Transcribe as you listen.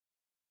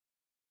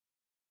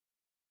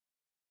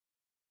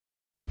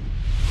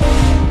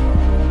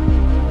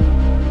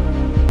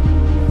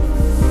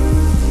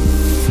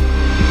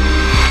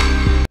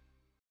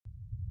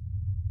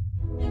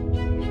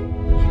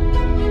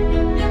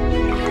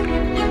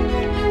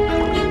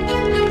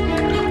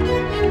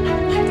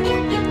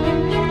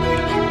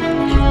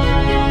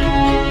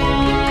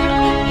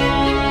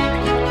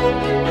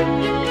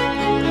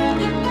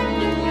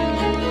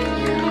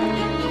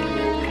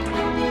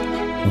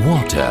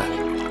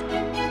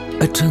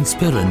a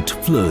transparent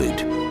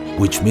fluid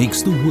which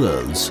makes the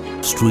world's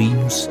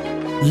streams,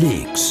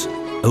 lakes,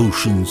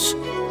 oceans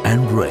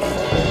and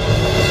rain.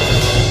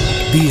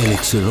 The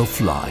elixir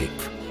of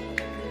life.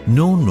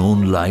 No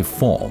known life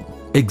form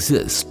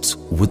exists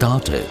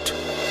without it.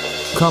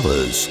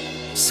 Covers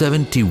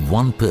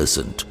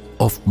 71%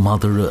 of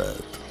Mother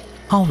Earth.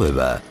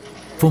 However,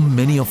 for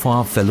many of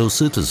our fellow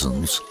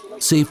citizens,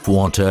 safe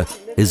water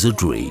is a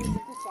dream.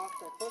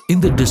 In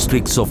the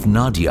districts of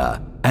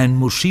Nadia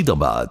and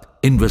Murshidabad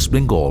in West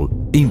Bengal,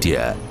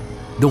 India,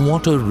 the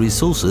water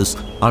resources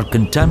are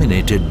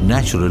contaminated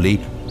naturally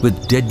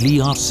with deadly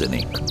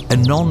arsenic, a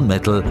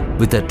non-metal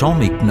with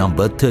atomic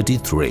number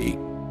 33.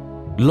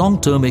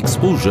 Long-term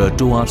exposure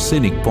to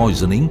arsenic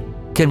poisoning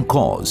can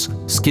cause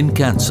skin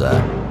cancer,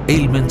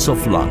 ailments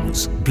of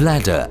lungs,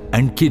 bladder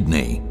and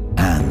kidney,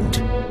 and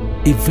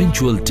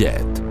eventual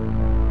death.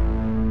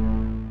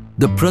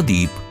 The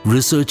Pradeep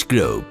Research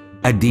Group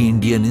at the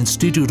Indian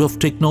Institute of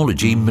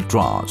Technology,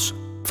 Madras,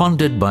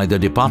 funded by the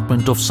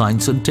Department of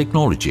Science and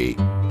Technology,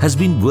 has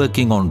been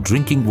working on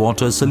drinking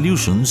water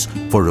solutions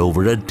for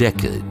over a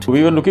decade.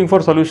 We were looking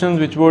for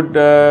solutions which would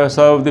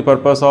serve the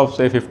purpose of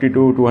say 50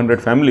 to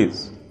 200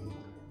 families.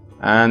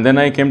 And then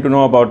I came to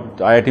know about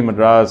IIT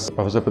Madras,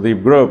 Professor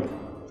Pradeep group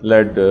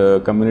led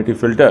community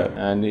filter,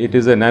 and it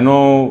is a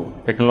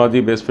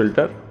nanotechnology based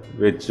filter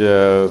which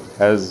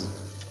has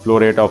flow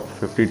rate of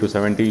 50 to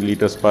 70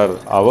 liters per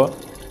hour.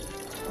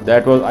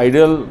 That was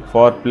ideal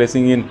for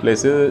placing in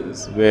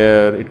places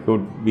where it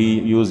could be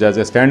used as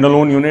a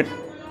standalone unit.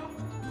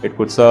 It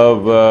could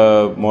serve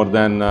more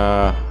than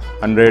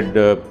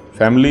 100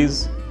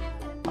 families.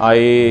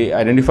 I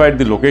identified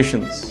the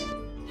locations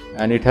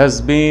and it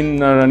has been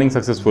running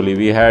successfully.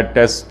 We had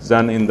tests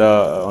done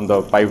on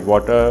the pipe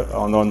water,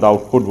 on the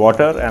output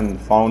water, and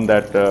found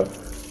that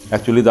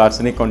actually the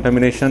arsenic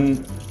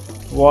contamination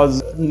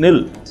was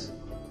nil.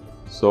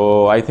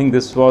 So I think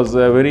this was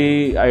a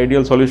very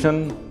ideal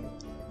solution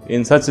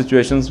in such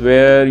situations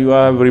where you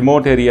have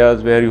remote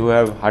areas where you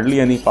have hardly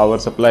any power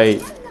supply.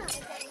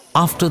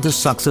 After the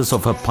success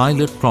of a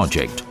pilot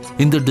project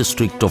in the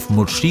district of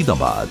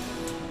Murshidabad,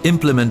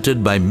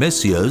 implemented by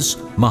Messrs.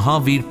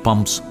 Mahavir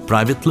Pumps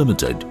Private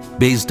Limited,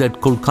 based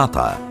at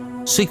Kolkata,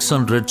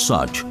 600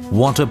 such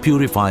water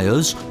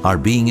purifiers are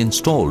being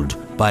installed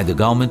by the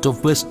Government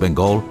of West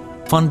Bengal,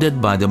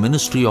 funded by the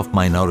Ministry of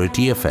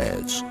Minority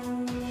Affairs.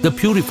 The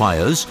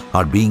purifiers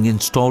are being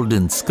installed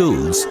in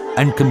schools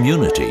and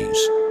communities.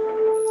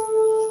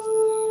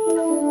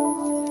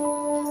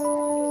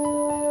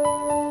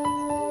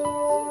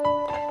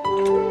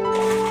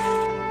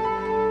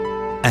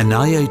 An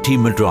IIT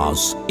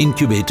Madras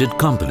incubated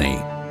company,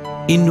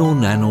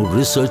 Nano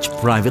Research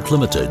Private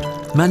Limited,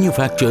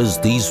 manufactures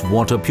these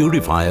water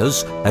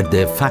purifiers at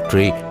their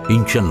factory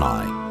in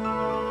Chennai.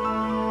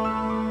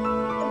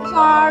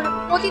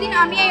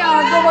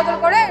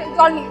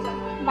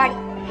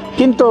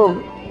 কিন্তু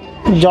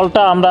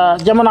জলটা আমরা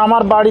যেমন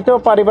আমার বাড়িতেও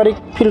পারিবারিক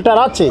filter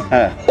আছে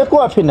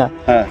একুয়াফিনা,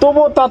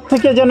 তবুও তার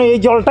থেকে যেন এই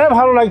জলটাই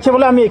ভালো লাগছে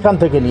বলে আমি এখান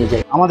থেকে নিয়ে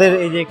যাই। আমাদের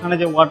এই যে এখানে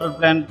যে ওয়াটার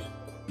প্ল্যান্ট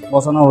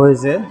বসানো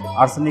হয়েছে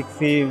আর্সেনিক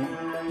ফ্রি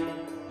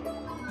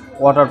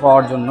ওয়াটার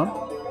পাওয়ার জন্য,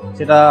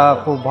 সেটা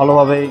খুব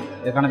ভালোভাবে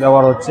এখানে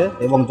ব্যবহার হচ্ছে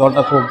এবং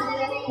জলটা খুব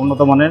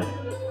উন্নত মানের।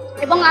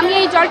 এবং আমি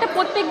এই জলটা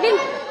প্রত্যেকদিন,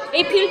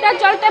 এই ফিল্টার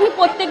জলটা আমি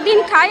প্রত্যেকদিন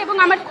খাই এবং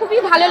আমার খুবই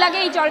ভালো লাগে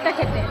এই জলটা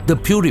খেতে। The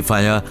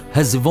purifier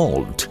has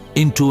evolved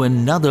into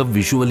another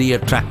visually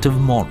attractive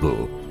model,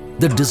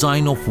 the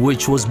design of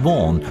which was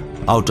born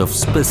out of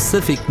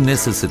specific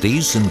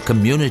necessities in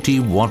community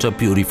water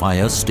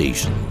purifier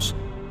stations.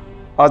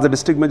 As the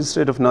district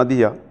magistrate of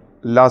Nadia,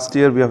 last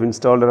year we have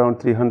installed around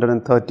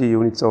 330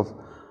 units of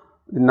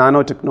the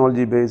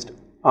nanotechnology-based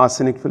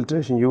arsenic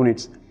filtration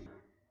units.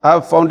 I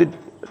have found it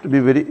to be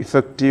very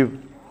effective,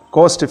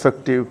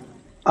 cost-effective,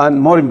 and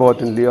more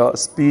importantly, a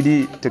speedy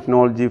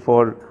technology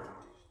for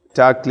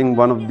tackling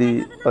one of the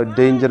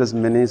dangerous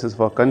menaces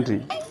for our country.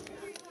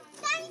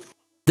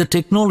 The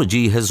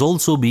technology has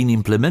also been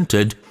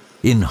implemented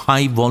in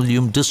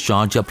high-volume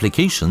discharge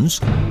applications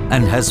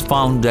and has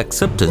found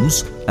acceptance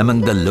among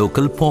the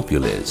local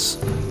populace.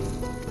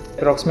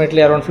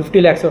 Approximately around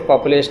 50 lakhs of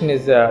population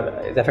is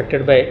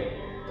affected by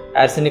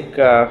arsenic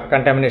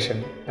contamination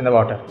in the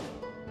water.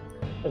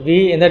 We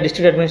in the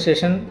district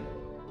administration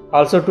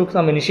also took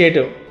some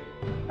initiative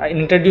in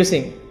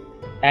introducing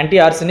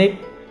anti-arsenic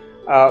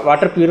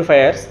water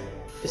purifiers.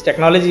 This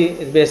technology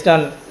is based on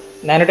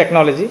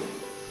nanotechnology,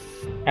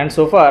 and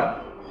so far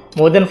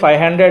more than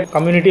 500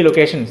 community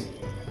locations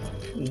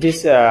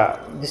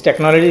this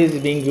technology is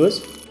being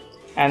used,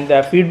 and the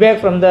feedback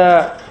from the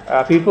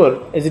people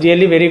is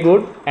really very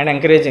good and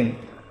encouraging.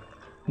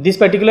 This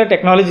particular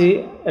technology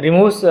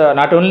removes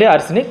not only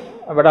arsenic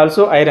but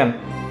also iron.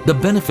 The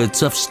benefits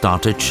have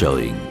started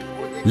showing.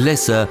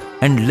 Lesser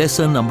and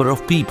lesser number of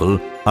people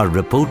are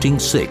reporting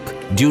sick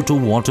due to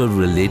water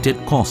related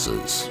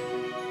causes.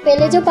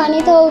 पहले जो पानी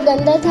था वो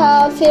गंदा था,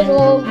 फिर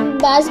वो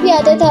बास भी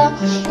आता था,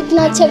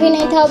 इतना अच्छा भी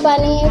नहीं था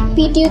पानी,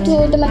 पीती थी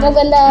तो मतलब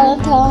गंदा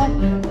था।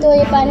 तो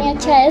ये पानी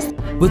अच्छा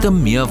है। With a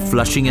mere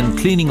flushing and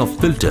cleaning of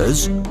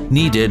filters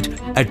needed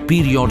at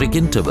periodic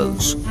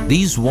intervals,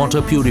 these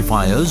water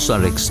purifiers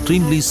are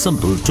extremely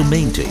simple to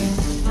maintain.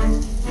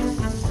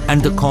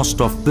 And the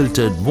cost of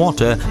filtered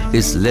water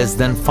is less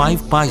than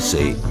 5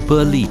 paise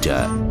per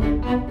litre.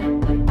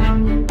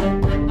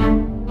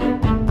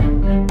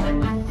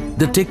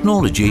 The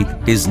technology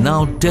is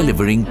now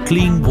delivering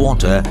clean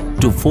water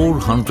to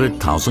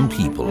 400,000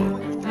 people.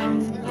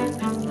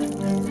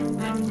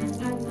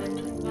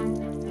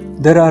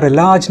 There are a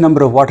large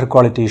number of water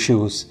quality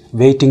issues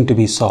waiting to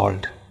be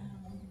solved.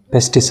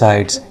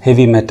 Pesticides,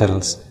 heavy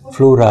metals,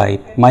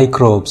 fluoride,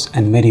 microbes,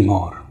 and many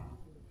more.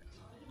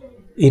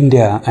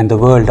 India and the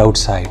world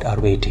outside are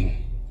waiting.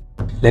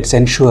 Let's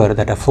ensure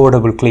that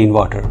affordable clean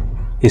water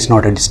is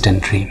not a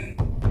distant dream.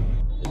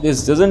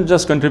 This doesn't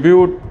just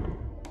contribute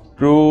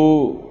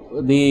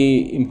to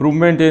the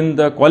improvement in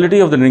the quality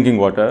of the drinking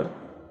water,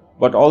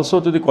 but also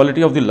to the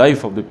quality of the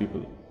life of the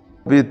people.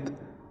 With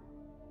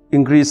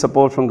increased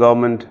support from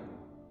government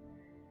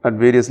at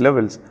various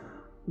levels,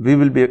 we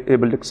will be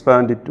able to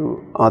expand it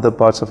to other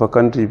parts of our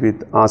country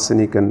with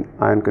arsenic and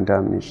iron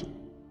contamination.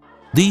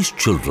 These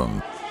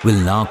children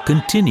will now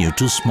continue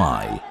to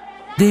smile.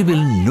 They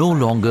will no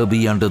longer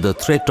be under the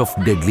threat of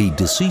deadly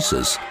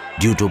diseases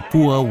due to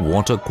poor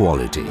water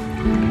quality.